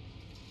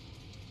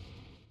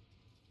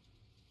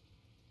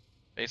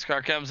 Pace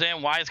car comes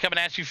in. Wyatt's coming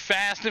at you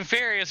fast and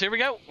furious. Here we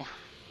go.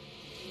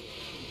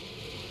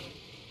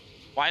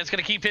 Wyatt's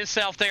going to keep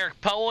himself there.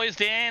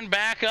 Poised in,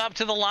 back up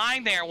to the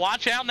line there.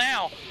 Watch out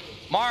now.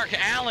 Mark,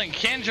 Allen,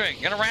 Kendrick.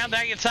 Going to round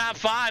out your top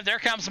 5. There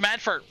comes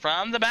Medford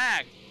from the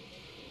back.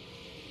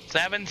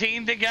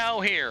 17 to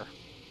go here.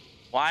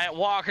 Wyatt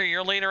Walker,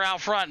 your leader out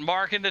front.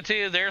 Mark into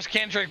 2. There's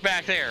Kendrick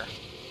back there.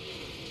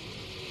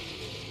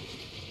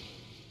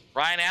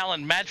 Ryan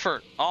Allen,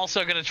 Medford,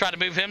 also going to try to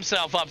move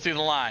himself up through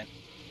the line.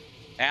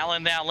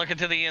 Allen now looking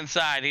to the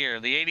inside here.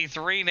 The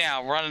 83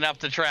 now running up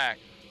the track.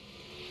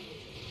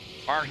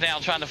 Mark now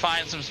trying to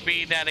find some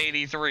speed in that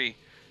 83.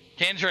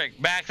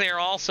 Kendrick back there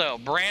also.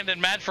 Brandon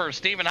Medford,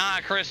 Stephen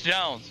High, Chris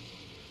Jones.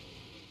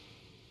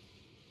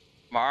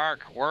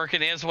 Mark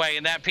working his way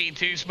in that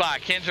P2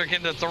 spot. Kendrick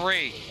into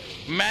 3.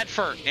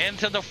 Medford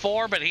into the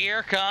 4, but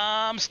here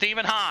comes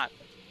Stephen Hott.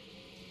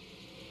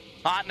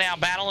 Hott now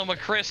battling with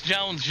Chris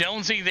Jones.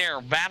 Jonesy there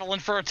battling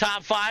for a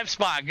top 5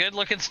 spot. Good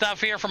looking stuff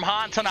here from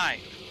Hott tonight.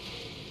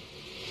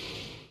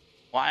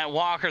 Wyatt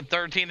Walker,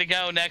 13 to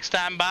go next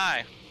time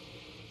by.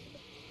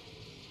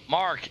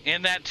 Mark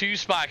in that 2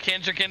 spot.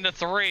 Kendrick into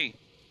 3.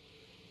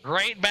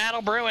 Great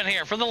battle brewing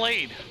here for the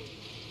lead.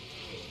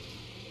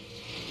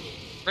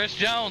 Chris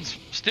Jones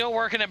still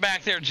working it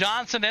back there.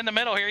 Johnson in the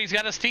middle here. He's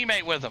got his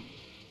teammate with him.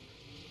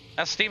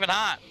 That's Stephen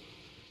Hott.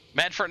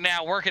 Medford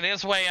now working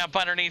his way up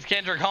underneath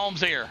Kendrick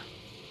Holmes here.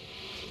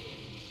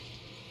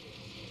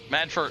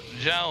 Medford,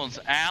 Jones,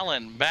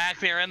 Allen back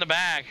there in the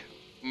back.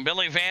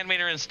 Billy Van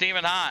Meter and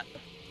Stephen Hott.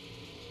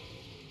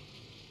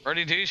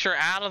 Brody Dusher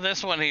out of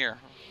this one here.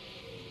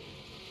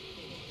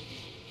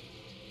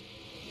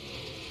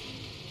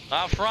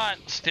 Up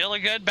front, still a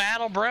good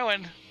battle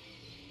brewing.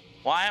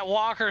 Wyatt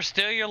Walker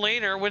still your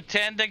leader with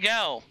 10 to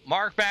go.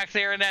 Mark back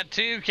there in that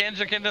 2,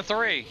 Kendrick in the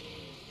 3.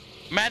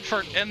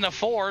 Medford in the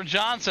 4,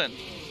 Johnson.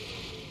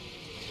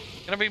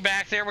 Gonna be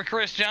back there with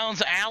Chris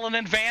Jones, Allen,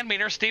 and Van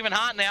Meter. Stephen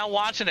Hott now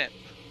watching it.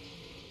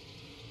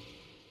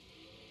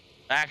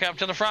 Back up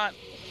to the front.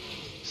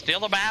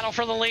 Still a battle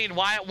for the lead.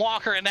 Wyatt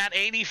Walker in that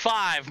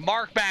 85.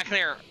 Mark back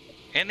there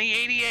in the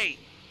 88.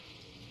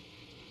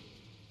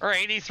 Or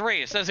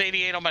 83. It says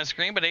 88 on my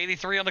screen, but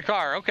 83 on the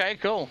car. Okay,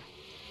 cool.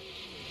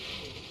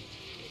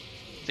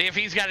 See if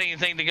he's got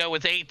anything to go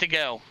with 8 to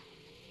go.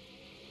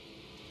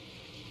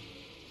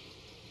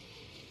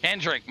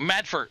 Kendrick,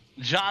 Medford,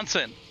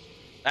 Johnson.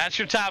 That's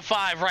your top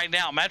 5 right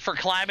now. Medford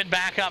climbing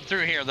back up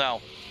through here,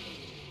 though.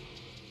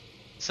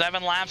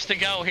 7 laps to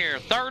go here.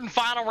 Third and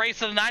final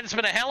race of the night. It's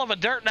been a hell of a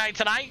dirt night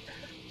tonight.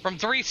 From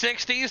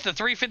 360s to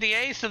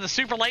 358s to the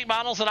super late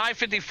models at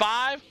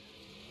I-55.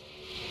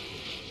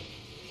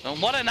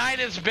 And what a night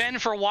it's been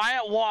for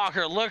Wyatt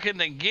Walker, looking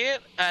to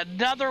get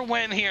another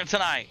win here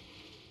tonight.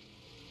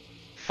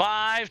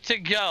 5 to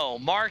go.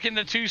 Mark in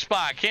the 2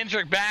 spot.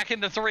 Kendrick back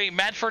in the 3.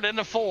 Medford in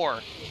the 4.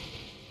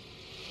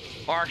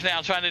 Mark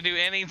now trying to do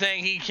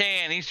anything he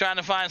can. He's trying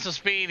to find some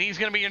speed. He's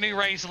going to be your new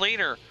race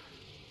leader.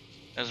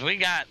 As we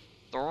got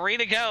 3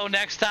 to go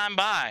next time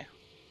by.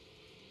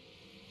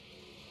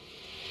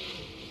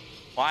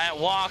 Wyatt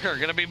Walker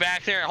going to be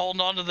back there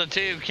holding on to the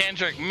 2.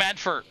 Kendrick,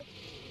 Medford,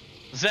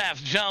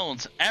 Zeph,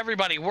 Jones,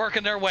 everybody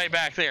working their way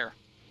back there.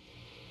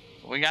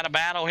 We got a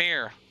battle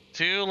here.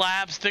 2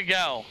 laps to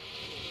go.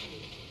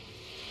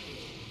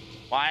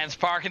 Wyatt's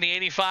parking the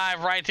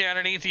 85 right there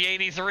underneath the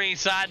 83,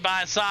 side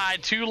by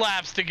side. 2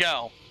 laps to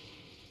go.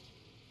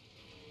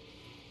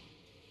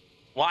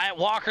 Wyatt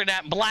Walker,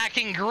 that black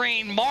and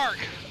green. Mark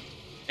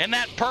In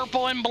that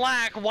purple and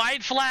black,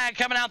 white flag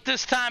coming out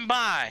this time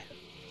by.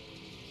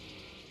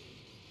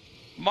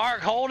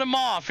 Mark, hold him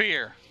off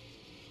here.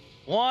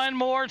 One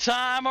more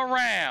time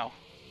around.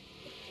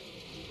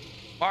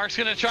 Mark's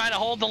going to try to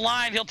hold the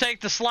line. He'll take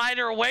the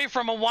slider away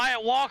from him.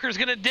 Wyatt Walker's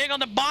going to dig on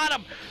the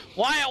bottom.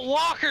 Wyatt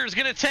Walker's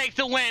going to take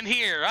the win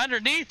here.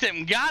 Underneath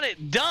him, got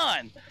it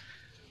done.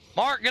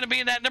 Mark going to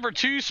be in that number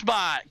 2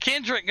 spot.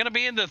 Kendrick going to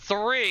be in the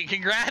 3.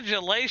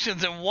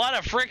 Congratulations, and what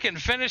a freaking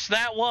finish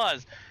that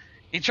was.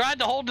 He tried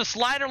to hold the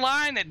slider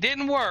line. It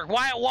didn't work.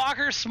 Wyatt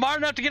Walker, smart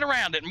enough to get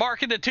around it.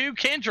 Mark in the 2.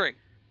 Kendrick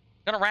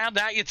going to round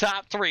out your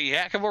top 3.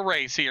 Heck of a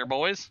race here,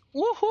 boys.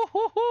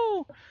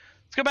 Woo-hoo-hoo-hoo.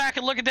 Let's go back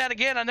and look at that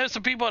again. I know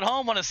some people at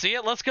home want to see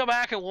it. Let's go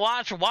back and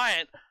watch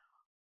Wyatt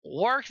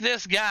work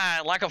this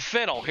guy like a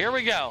fiddle. Here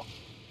we go.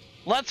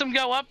 Lets him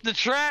go up the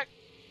track.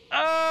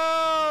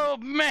 Oh,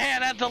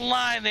 man, at the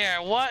line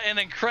there. What an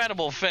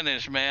incredible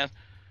finish, man.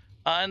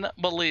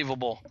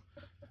 Unbelievable.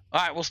 All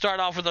right, we'll start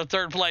off with the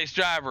 3rd place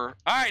driver.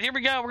 All right, here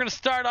we go. We're going to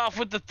start off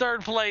with the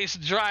 3rd place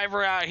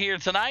driver out here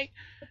tonight.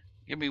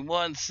 Give me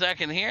 1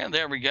 second here.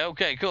 There we go.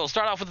 Okay, cool.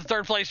 Start off with the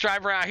 3rd place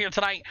driver out here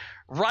tonight.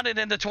 Running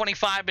in the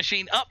 25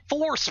 machine. Up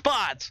 4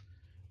 spots.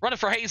 Running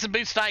for Hayes and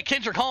Boots tonight.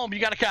 Kendrick Holm, you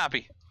got a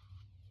copy?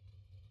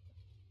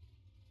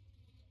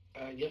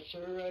 Yes,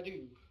 sir, I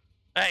do.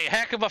 Hey,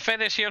 heck of a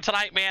finish here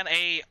tonight, man.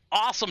 A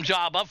awesome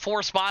job. Up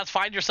 4 spots.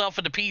 Find yourself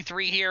in the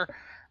P3 here.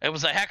 It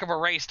was a heck of a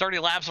race. 30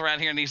 laps around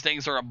here, and these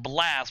things are a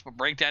blast. But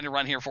break down your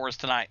run here for us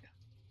tonight.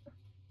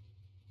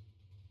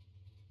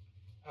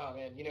 Oh,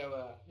 man,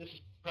 this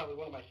is probably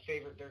one of my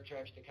favorite dirt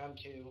tracks to come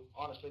to,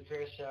 honestly,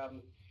 Chris.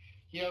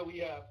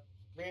 We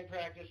ran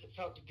practice. It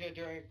felt good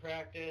during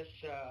practice.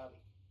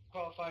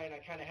 Qualifying, I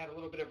kind of had a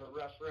little bit of a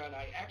rough run.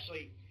 I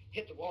actually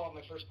hit the wall on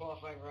my first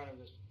qualifying run. I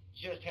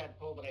just had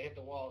pull, but I hit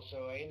the wall,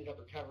 so I ended up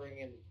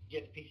recovering and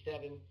getting to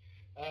P7.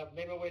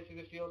 Made my way through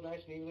the field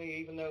nice and easily,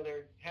 even though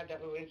there had that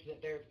little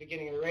incident there at the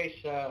beginning of the race.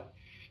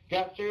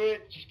 Got through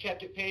it, just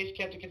kept it paced,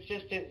 kept it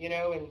consistent,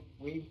 and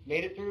we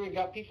made it through and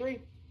got P3.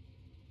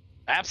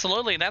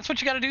 Absolutely. That's what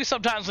you got to do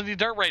sometimes with these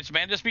dirt races,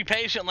 man. Just be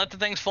patient and let the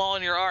things fall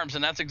in your arms,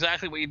 and that's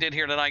exactly what you did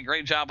here tonight.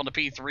 Great job on the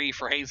P3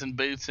 for Hayes and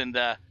Boots, and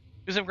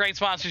do some great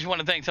sponsors you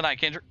want to thank tonight,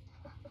 Kendrick.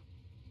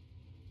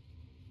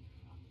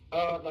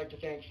 I'd like to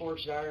thank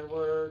Forged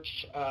Ironworks,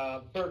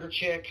 Burger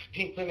Chick,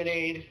 Pink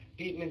Lemonade,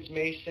 Beatman's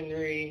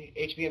Masonry,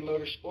 HBM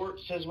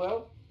Motorsports as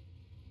well.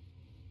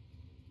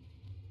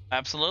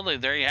 Absolutely.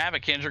 There you have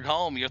it, Kendrick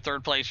Holm, your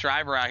 3rd place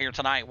driver out here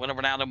tonight. Went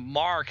over now to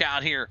Mark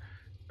out here.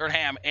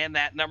 Ham and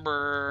that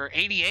number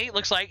 88,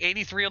 looks like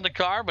 83 on the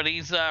car, but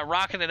he's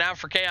rocking it out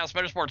for Chaos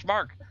Motorsports.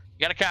 Mark, you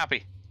got a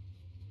copy?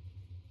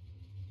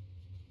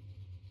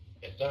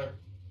 Yes, sir.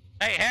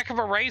 Hey, heck of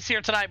a race here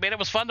tonight, man. It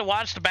was fun to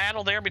watch the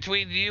battle there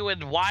between you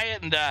and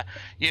Wyatt, and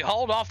you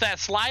hold off that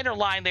slider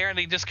line there, and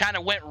he just kind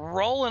of went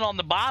rolling on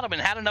the bottom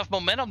and had enough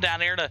momentum down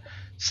there to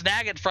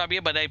snag it from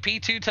you. But a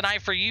P2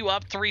 tonight for you,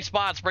 up 3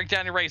 spots. Break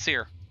down your race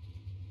here.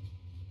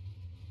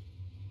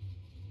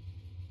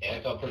 Yeah,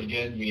 it felt pretty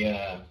good. We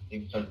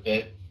think started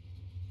fit.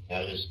 I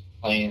was just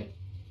playing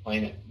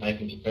it nice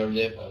and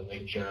conservative. I was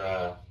making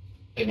sure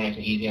play nice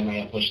and easy. I'm not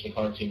gonna push the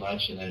car too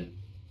much. And then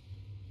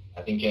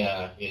I think he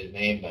had his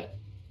name, but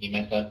he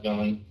messed up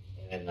going,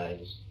 and I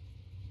just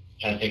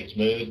trying to take it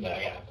smooth. But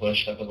I got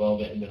pushed up a little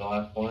bit into the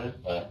last corner.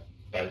 But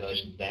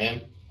congratulations to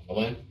him on the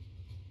win.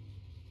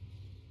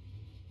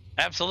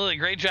 Absolutely.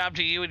 Great job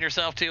to you and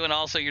yourself, too, and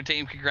also your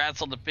team.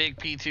 Congrats on the big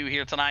P2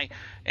 here tonight.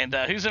 And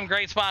who's some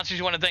great sponsors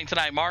you want to thank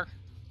tonight, Mark?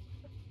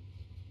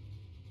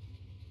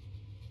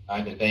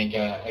 I'd like to thank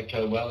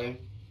Echo Welding,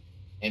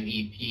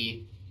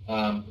 MEP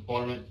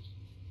Performance,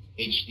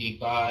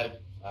 HD5,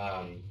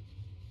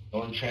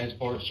 Northern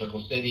Transport,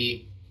 Circle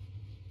City,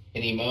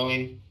 Penny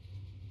Mowing,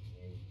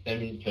 and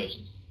Simmons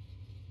Coaches.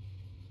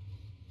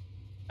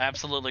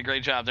 Absolutely.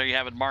 Great job. There you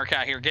have it. Mark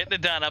out here getting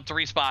it done, up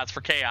 3 spots for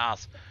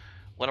Chaos.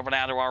 Went over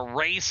now to our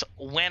race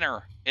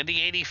winner in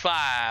the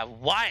 85.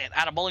 Wyatt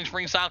out of Bowling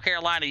Springs, South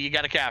Carolina. You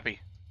got a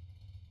copy?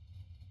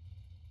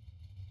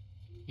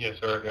 Yes,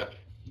 sir, I got you.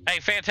 Hey,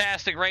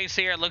 fantastic race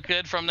here. It looked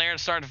good from there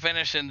start to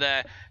finish, and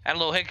had a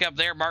little hiccup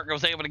there. Mark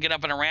was able to get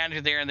up and around you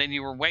there, and then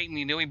you were waiting.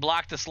 You knew he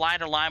blocked the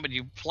slider line, but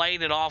you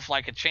played it off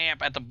like a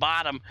champ at the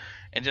bottom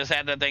and just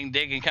had that thing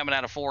digging coming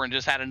out of 4 and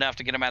just had enough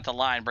to get him at the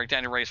line. Break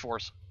down your race for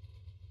us.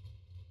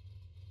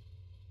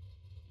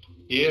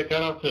 Yeah,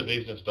 got off to a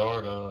decent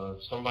start.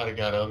 Somebody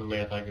got under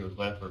me. I think it was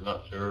Lanford,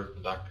 not sure,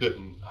 because I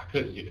couldn't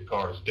get the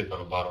car to stick on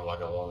the bottom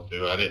like I wanted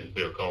to. I didn't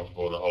feel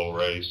comfortable the whole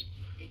race,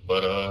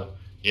 but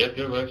yeah,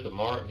 good race with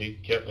Mark. He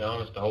kept me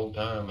honest the whole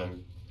time,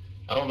 and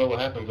I don't know what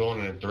happened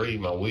going into 3.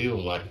 My wheel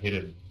hit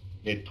a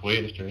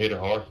mid-twist or hit a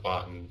hard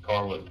spot, and the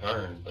car wouldn't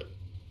turn, but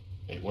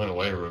it went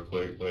away real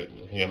quick. But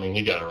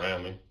he got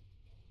around me,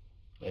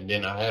 and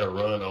then I had a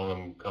run on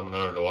him coming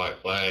under the white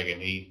flag,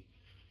 and he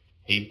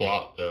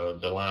blocked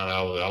the line.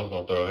 I was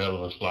gonna throw a hell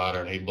of a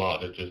slider, and he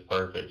blocked it just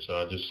perfect.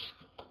 So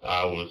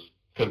I was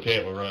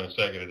content with running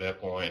second at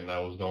that point, and I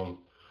was gonna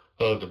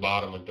hug the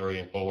bottom in 3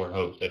 and 4 in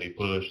hopes that he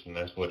pushed, and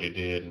that's what he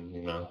did.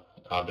 And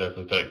I'll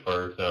definitely take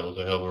first. That was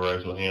a hell of a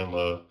race with him.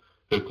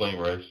 Good, clean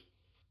race.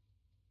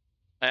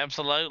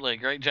 Absolutely.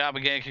 Great job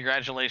again.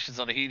 Congratulations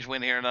on a huge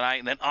win here tonight,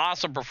 and an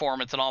awesome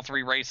performance in all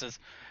 3 races.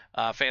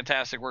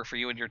 Fantastic work for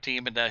you and your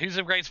team. And who's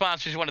some great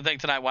sponsors you want to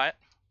thank tonight, Wyatt?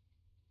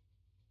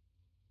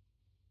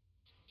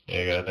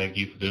 Yeah, gotta thank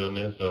you for doing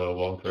this.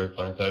 Walker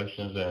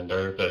Plantations and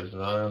Dirty Texas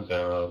Designs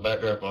and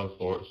Backdraft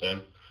Motorsports.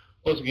 And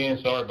once again,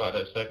 sorry about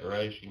that second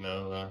race.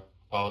 I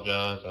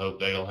apologize. I hope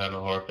they don't have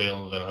no hard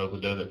feelings, and I hope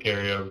it doesn't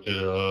carry over to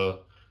the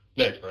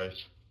next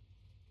race.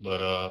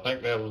 But I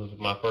think that was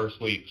my first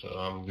week, so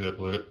I'm good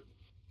with it.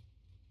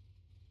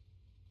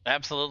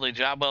 Absolutely.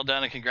 Job well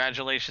done, and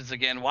congratulations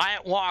again.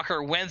 Wyatt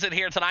Walker wins it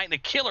here tonight in a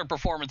killer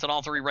performance in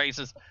all 3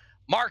 races.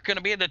 Mark going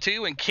to be in the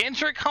 2, and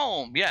Kendrick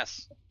Holm,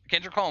 yes,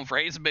 Kendrick Holm for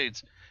Hayes and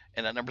Boots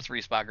in that number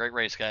 3 spot. Great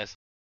race, guys.